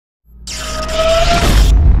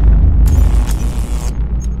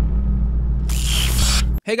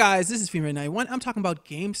Hey guys, this is Female91. I'm talking about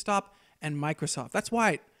GameStop and Microsoft. That's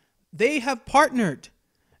right. They have partnered.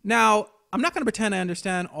 Now, I'm not going to pretend I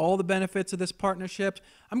understand all the benefits of this partnership.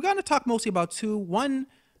 I'm going to talk mostly about two. One,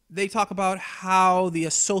 they talk about how the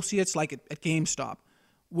associates like at GameStop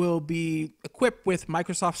will be equipped with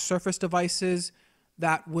Microsoft Surface devices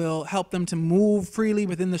that will help them to move freely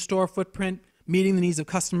within the store footprint, meeting the needs of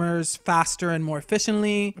customers faster and more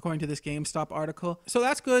efficiently, according to this GameStop article. So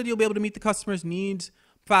that's good. You'll be able to meet the customer's needs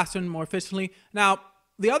faster and more efficiently. Now,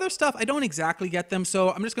 the other stuff, I don't exactly get them,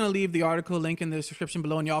 so I'm just going to leave the article link in the description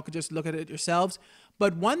below, and y'all could just look at it yourselves.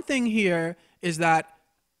 But one thing here is that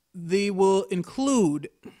they will include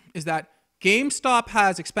is that GameStop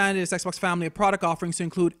has expanded its Xbox family of product offerings to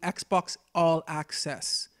include Xbox All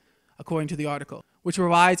Access, according to the article, which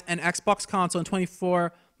provides an Xbox console and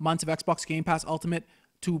 24 months of Xbox Game Pass Ultimate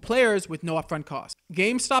to players with no upfront cost.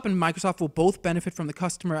 GameStop and Microsoft will both benefit from the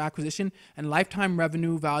customer acquisition and lifetime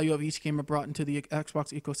revenue value of each gamer brought into the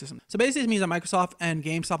Xbox ecosystem. So basically, it means that Microsoft and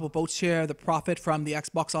GameStop will both share the profit from the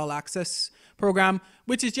Xbox All Access program,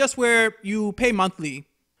 which is just where you pay monthly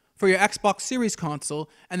for your Xbox Series console,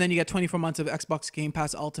 and then you get 24 months of Xbox Game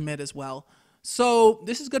Pass Ultimate as well. So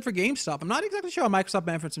this is good for GameStop. I'm not exactly sure how Microsoft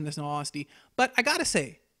benefits from this in all honesty, but I gotta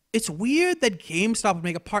say, it's weird that GameStop would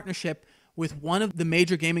make a partnership with one of the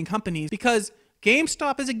major gaming companies, because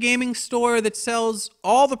GameStop is a gaming store that sells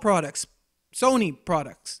all the products, Sony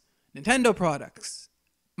products, Nintendo products,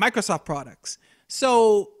 Microsoft products.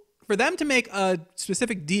 So for them to make a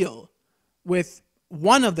specific deal with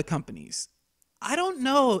one of the companies, I don't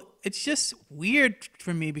know. It's just weird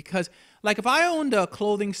for me because, like, if I owned a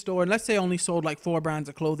clothing store and let's say I only sold like 4 brands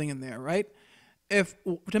of clothing in there, right? If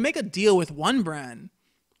to make a deal with one brand,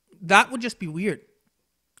 that would just be weird.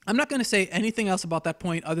 I'm not going to say anything else about that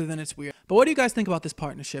point other than it's weird. But what do you guys think about this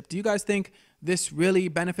partnership? Do you guys think this really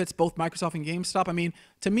benefits both Microsoft and GameStop? I mean,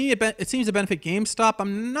 to me, it seems to benefit GameStop.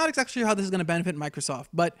 I'm not exactly sure how this is going to benefit Microsoft.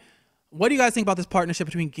 But what do you guys think about this partnership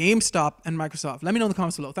between GameStop and Microsoft? Let me know in the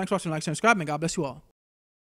comments below. Thanks for watching, like, share, and subscribe, and God bless you all.